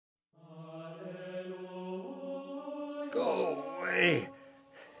Go away.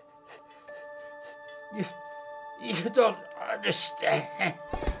 You don't understand.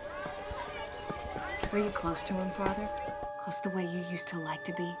 Were you close to him, Father? Close the way you used to like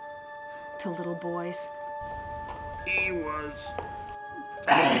to be? To little boys? He was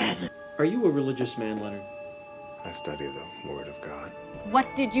bad. Are you a religious man, Leonard? I study the Word of God.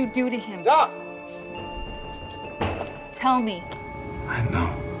 What did you do to him? Stop! Tell me. I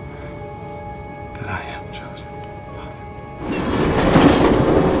know that I am chosen, Father.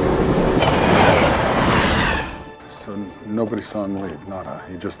 So nobody saw him leave, nada.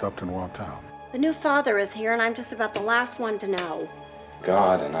 He just upped and walked out. The new father is here, and I'm just about the last one to know.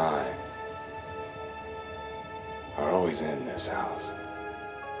 God and I are always in this house.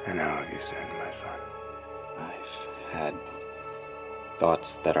 And how have you sinned, my son? I've had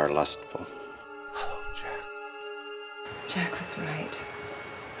thoughts that are lustful. Hello, Jack. Jack was right.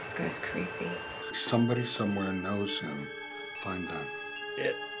 This guy's creepy. Somebody somewhere knows him. Find them.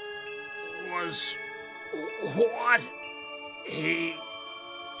 It was what he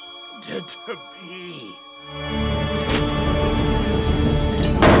did to me.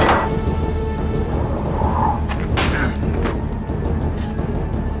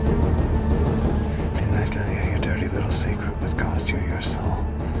 Didn't I tell you your dirty little secret would cost you your soul?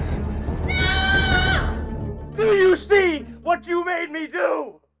 Do you see what you made me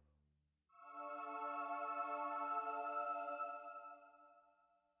do?